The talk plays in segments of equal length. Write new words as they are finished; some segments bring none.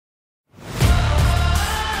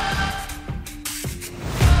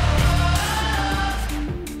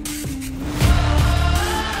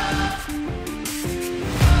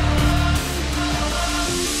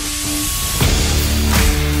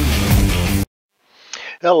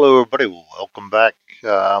Hello, everybody. Welcome back.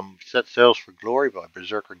 Set Sails for Glory by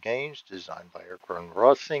Berserker Games, designed by Eric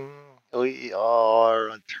Rossing. We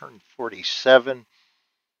are on turn 47.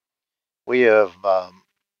 We have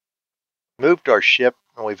moved our ship,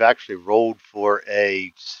 and we've actually rolled for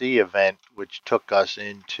a sea event, which took us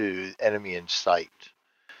into enemy in sight.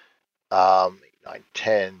 9,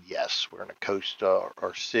 10, yes, we're in a coast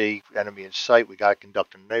or sea, enemy in sight. We got to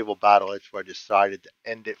conduct a naval battle. That's why I decided to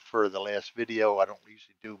end it for the last video. I don't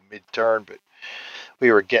usually do mid-turn, but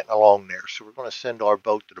we were getting along there. So we're going to send our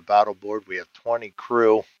boat to the battle board. We have 20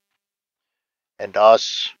 crew and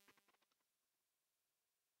us.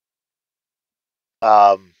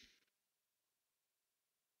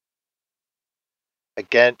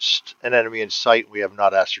 Against an enemy in sight. We have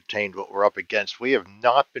not ascertained what we're up against. We have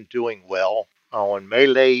not been doing well on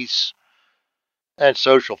melees and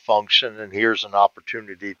social function, and here's an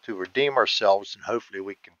opportunity to redeem ourselves, and hopefully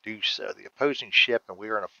we can do so. The opposing ship, and we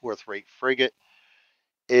are in a fourth-rate frigate,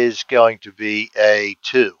 is going to be a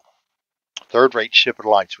 2. Third-rate ship of the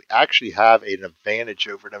line. So we actually have an advantage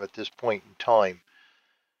over them at this point in time.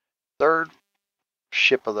 Third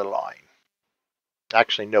ship of the line.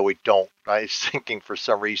 Actually, no, we don't. I was thinking for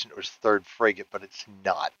some reason it was third frigate, but it's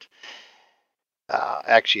not.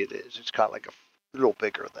 Actually, it is. It's kind of like a little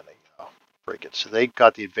bigger than a frigate. So they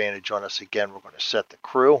got the advantage on us again. We're going to set the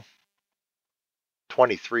crew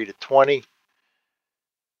 23 to 20.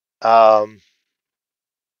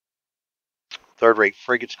 Third-rate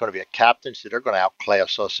frigate's going to be a captain, so they're going to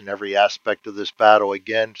outclass us in every aspect of this battle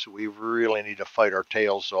again. So we really need to fight our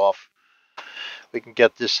tails off. We can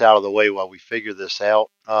get this out of the way while we figure this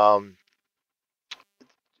out.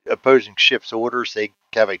 Opposing ships' orders, they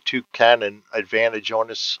have a 2 cannon advantage on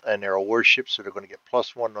us, and they're a warship, so they're going to get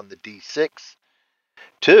 +1 on the D6.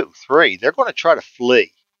 2, 3, they're going to try to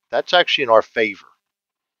flee. That's actually in our favor.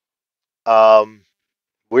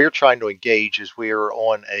 We're trying to engage as we are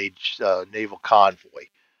on a naval convoy.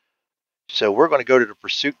 So we're going to go to the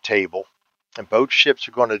pursuit table, and both ships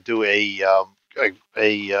are going to do a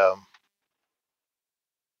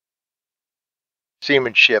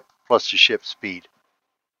seamanship plus the ship speed.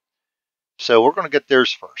 So we're going to get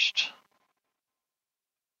theirs first.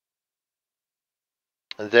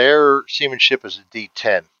 Their seamanship is a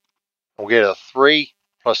D10. We'll get a 3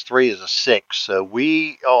 plus 3 is a 6. So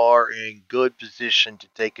we are in good position to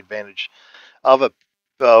take advantage of a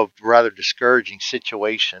rather discouraging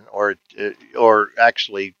situation, or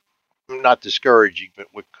actually not discouraging, but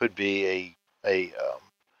what could be a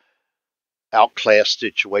outclass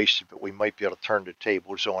situation, but we might be able to turn the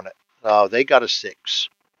tables on it. They got a 6.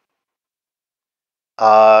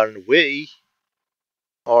 Our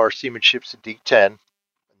seamanship's a D10.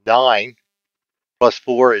 9 plus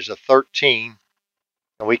 4 is a 13.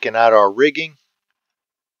 And we can add our rigging.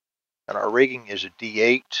 And our rigging is a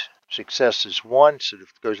D8. Success is 1, so it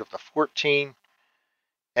goes up to 14.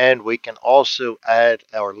 And we can also add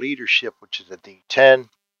our leadership, which is a D10.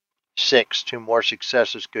 6. 2 more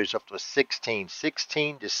successes goes up to a 16.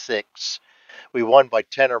 16 to 6. We won by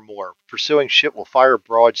 10 or more. Pursuing ship will fire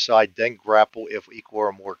broadside, then grapple if equal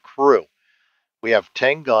or more crew. We have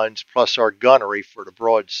 10 guns plus our gunnery for the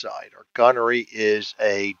broadside. Our gunnery is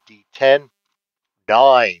a D10.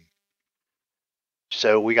 9.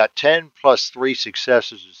 So we got 10 plus 3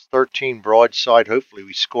 successes is 13 broadside. Hopefully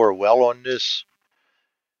we score well on this.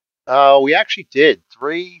 We actually did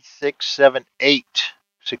 3, 6, 7, 8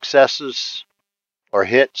 successes or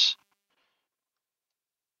hits.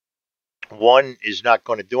 1 is not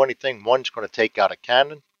going to do anything. 1's going to take out a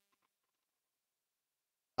cannon.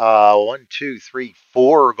 1, 2, 3,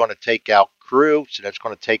 4 are going to take out crew, so that's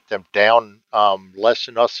going to take them down less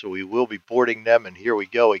than us, so we will be boarding them, and here we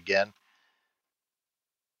go again.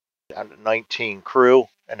 Down to 19 crew,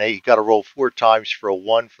 and they got to roll 4 times for a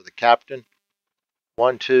 1 for the captain.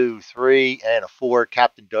 1, 2, 3, and a 4.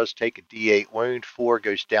 Captain does take a D8 wound. 4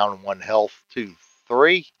 goes down 1 health. 2,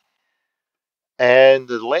 3. And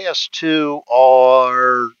the last 2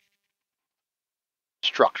 are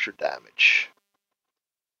structure damage.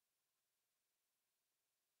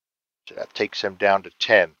 So that takes them down to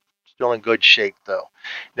 10. Still in good shape, though.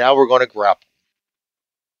 Now we're going to grapple.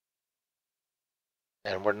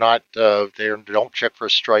 And we're not, they don't check for a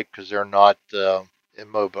strike because they're not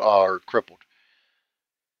immobile or crippled.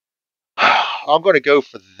 I'm going to go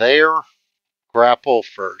for their grapple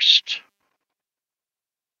first.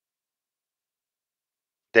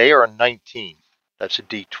 They are a 19. That's a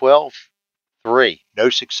D12. 3. No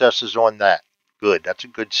successes on that. Good. That's a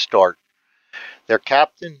good start. Their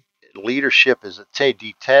captain, leadership is a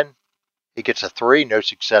D10. He gets a 3. No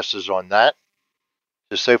successes on that.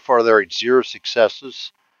 So far they're at 0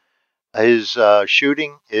 successes. His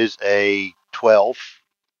shooting is a 12,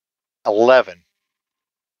 11.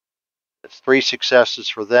 That's 3 successes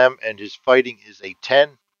for them, and his fighting is a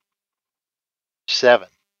 10, 7.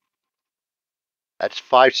 That's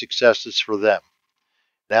 5 successes for them.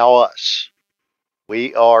 Now us.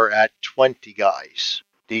 We are at 20 guys.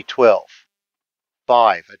 D12.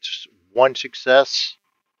 5. That's 1 success.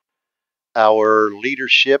 Our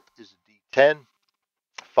leadership is a D10.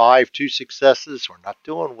 5, 2 successes. We're not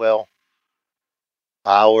doing well.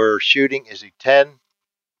 Our shooting is a 10.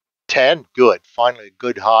 10. Good. Finally,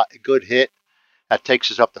 a good hit. That takes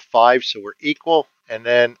us up to 5, so we're equal. And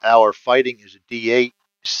then our fighting is a D8,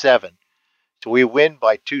 7. So we win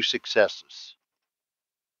by 2 successes.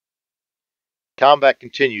 Combat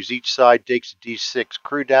continues. Each side takes a D6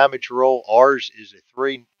 crew damage roll. Ours is a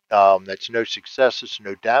 3. That's no successes,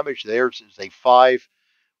 no damage. Theirs is a 5,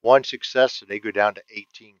 1 success, so they go down to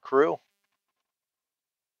 18 crew.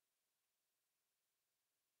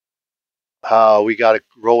 We got to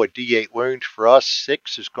roll a D8 wound for us.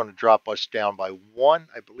 6 is going to drop us down by 1,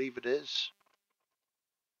 I believe it is.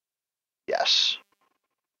 Yes.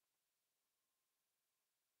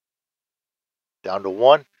 Down to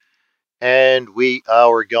 1. And we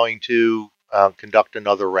are going to conduct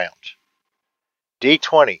another round.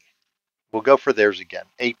 D20. We'll go for theirs again.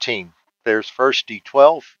 18. Theirs first.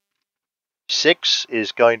 D12. 6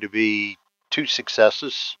 is going to be 2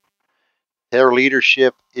 successes. Their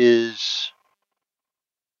leadership is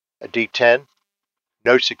a D10.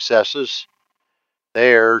 No successes.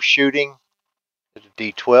 Their shooting is a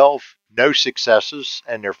D12. No successes.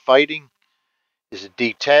 And their fighting is a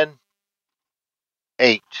D10.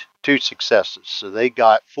 8. 2 successes. So they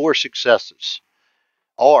got 4 successes.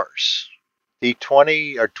 Ours.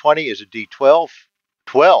 D20 or 20 is a D12.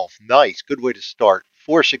 12. Nice. Good way to start.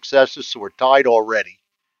 4 successes, so we're tied already.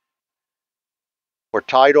 We're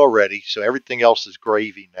tied already, so everything else is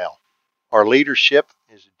gravy now. Our leadership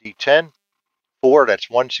is a D10. 4, that's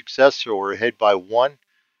 1 success, so we're ahead by 1.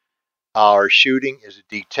 Our shooting is a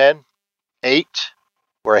D10. 8,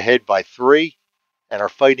 we're ahead by 3. And our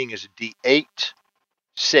fighting is a D8.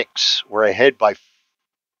 6, we're ahead by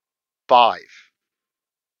 5.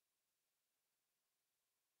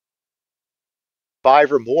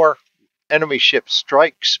 5 or more. Enemy ship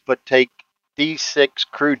strikes, but take D6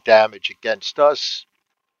 crew damage against us.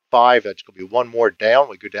 5, that's going to be 1 more down.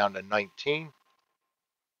 We go down to 19.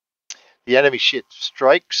 The enemy ship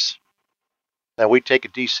strikes, and we take a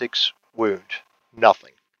D6 wound.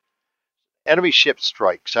 Nothing. Enemy ship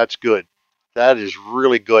strikes. That's good. That is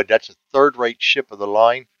really good. That's a third-rate ship of the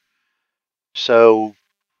line. So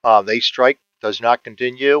they strike. Does not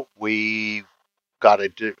continue. We got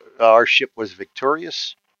our ship was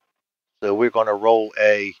victorious. So we're going to roll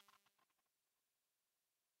a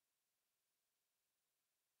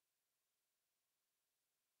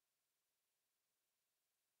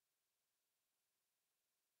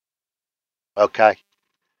okay.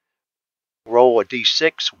 Roll a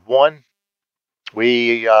D6. 1.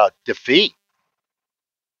 We defeat.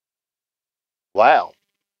 Wow.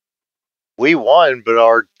 We won, but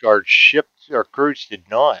our ships, our crews did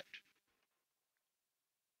not.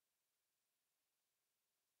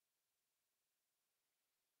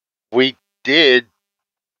 We did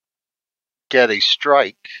get a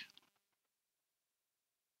strike.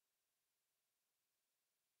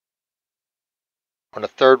 On a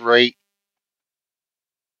third rate.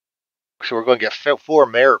 So we're going to get 4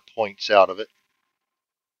 merit points out of it.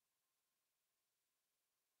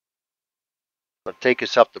 It'll take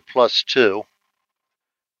us up to +2.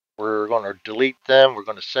 We're going to delete them. We're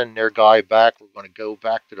going to send their guy back. We're going to go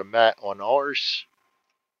back to the mat on ours.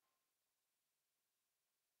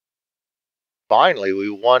 Finally, we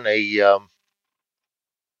won a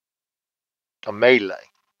melee.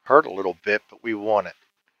 Hurt a little bit, but we won it.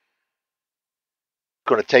 It's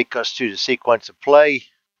going to take us to the sequence of play.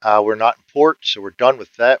 We're not in port, so we're done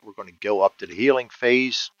with that. We're going to go up to the healing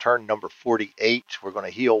phase. Turn number 48. We're going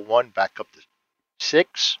to heal 1 back up to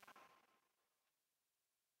 6.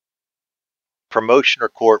 Promotion or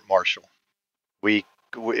court martial.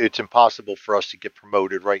 It's impossible for us to get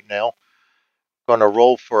promoted right now. Going to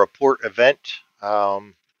roll for a port event.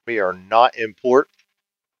 We are not in port,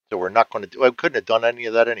 so we're not going to do. I couldn't have done any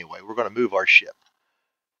of that anyway. We're going to move our ship.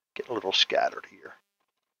 Get a little scattered here.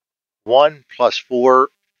 1 + 4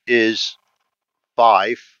 is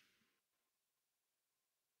 5.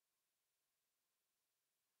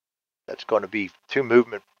 That's going to be 2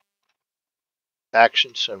 movement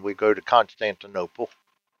actions, and we go to Constantinople.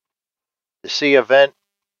 The sea event.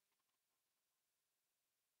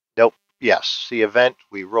 Nope, Yes, the event,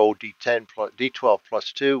 we roll D10 plus D12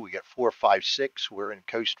 plus 2. We get 4, 5, 6. We're in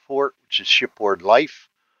Coast Fort, which is shipboard life.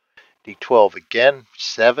 D12 again,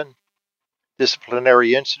 7.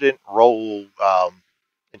 Disciplinary incident, roll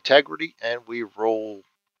integrity, and we roll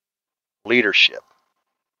leadership.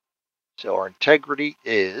 So our integrity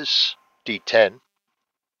is D10,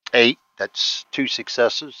 8. That's 2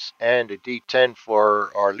 successes, and a D10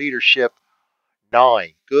 for our leadership,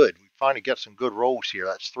 9. Good. We finally got some good rolls here.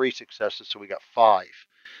 That's 3 successes, so we got 5.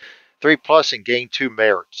 3 plus and gain 2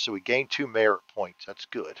 merits. So we gain 2 merit points. That's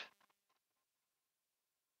good.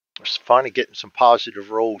 We're finally getting some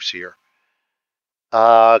positive rolls here.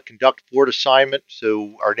 Conduct port assignment.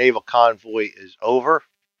 So our naval convoy is over.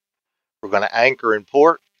 We're going to anchor in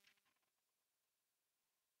port.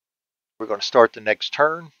 We're going to start the next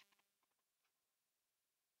turn.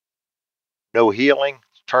 No healing.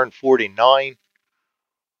 Turn 49.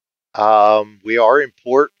 We are in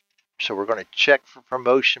port, so we're going to check for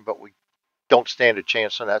promotion, but we don't stand a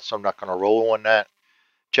chance on that, so I'm not going to roll on that.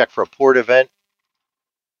 Check for a port event.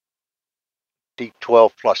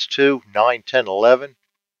 D12 plus 2, 9, 10, 11.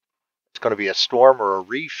 It's going to be a storm or a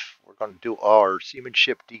reef. We're going to do our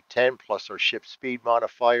seamanship D10 plus our ship speed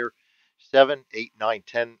modifier, 7, 8, 9,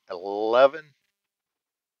 10, 11.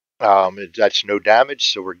 That's no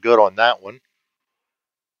damage, so we're good on that one.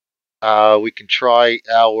 We can try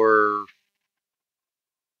our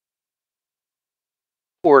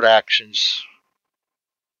port actions.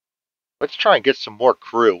 Let's try and get some more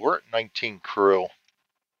crew. We're at 19 crew.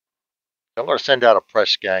 I'm going to send out a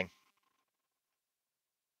press gang.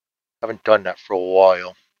 Haven't done that for a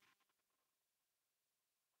while.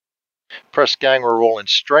 Press gang, we're rolling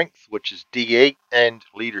strength, which is D8, and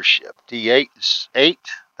leadership. D8 is 8.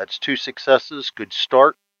 That's 2 successes. Good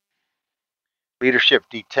start. Leadership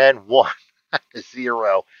D10, 1,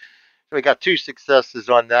 0. So we got 2 successes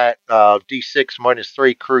on that. D6 minus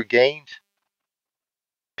 3 crew gained.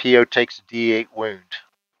 PO takes a D8 wound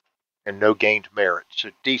and no gained merit. So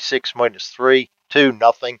D6 minus 3, 2,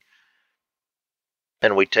 nothing.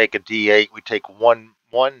 And we take a D8. We take one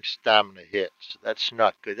stamina hit. So that's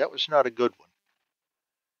not good. That was not a good one.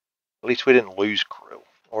 At least we didn't lose crew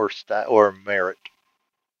or merit.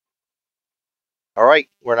 All right,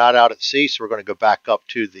 we're not out at sea, so we're going to go back up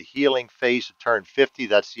to the healing phase of turn 50.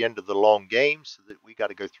 That's the end of the long game, so that we got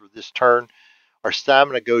to go through this turn. Our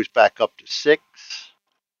stamina goes back up to 6.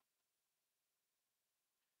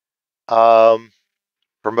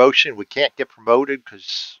 Promotion, we can't get promoted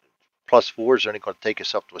because +4 is only going to take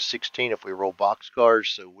us up to a 16 if we roll boxcars,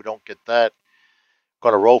 so we don't get that.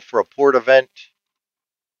 Going to roll for a port event.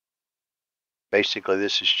 Basically,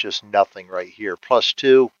 this is just nothing right here.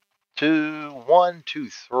 +2, 2, 1, 2,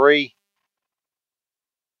 3.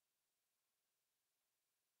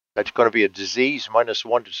 That's going to be a disease,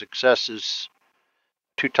 -1 to successes.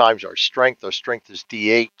 2 times our strength. Our strength is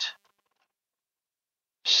D8.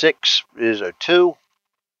 6 is a 2.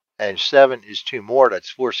 And 7 is 2 more. That's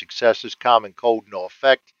 4 successes. Common cold, no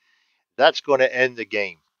effect. That's going to end the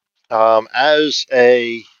game. As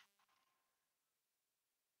a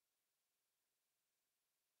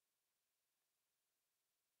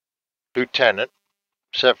lieutenant,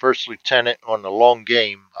 set first lieutenant on the long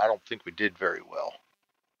game, I don't think we did very well.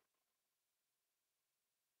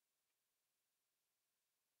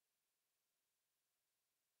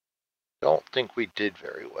 Don't think we did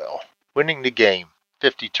very well. Winning the game,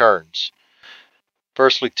 50 turns.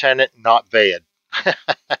 First lieutenant, not bad.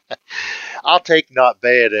 I'll take not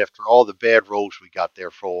bad after all the bad rolls we got there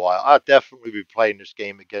for a while. I'll definitely be playing this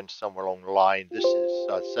game again somewhere along the line. This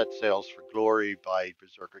is Set Sails for Glory by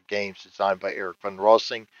Berserker Games, designed by Eric Van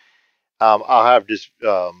Rossing. I'll have this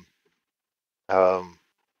Vaso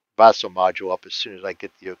module up as soon as I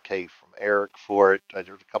get the okay from Eric for it. There's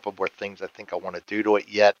a couple more things I think I want to do to it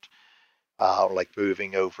yet, like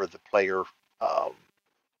moving over the player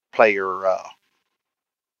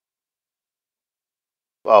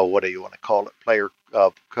what do you want to call it? Player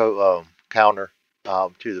counter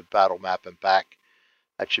to the battle map and back.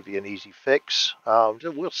 That should be an easy fix. So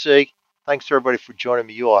we'll see. Thanks everybody for joining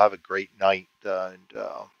me. You all have a great night, and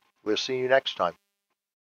we'll see you next time.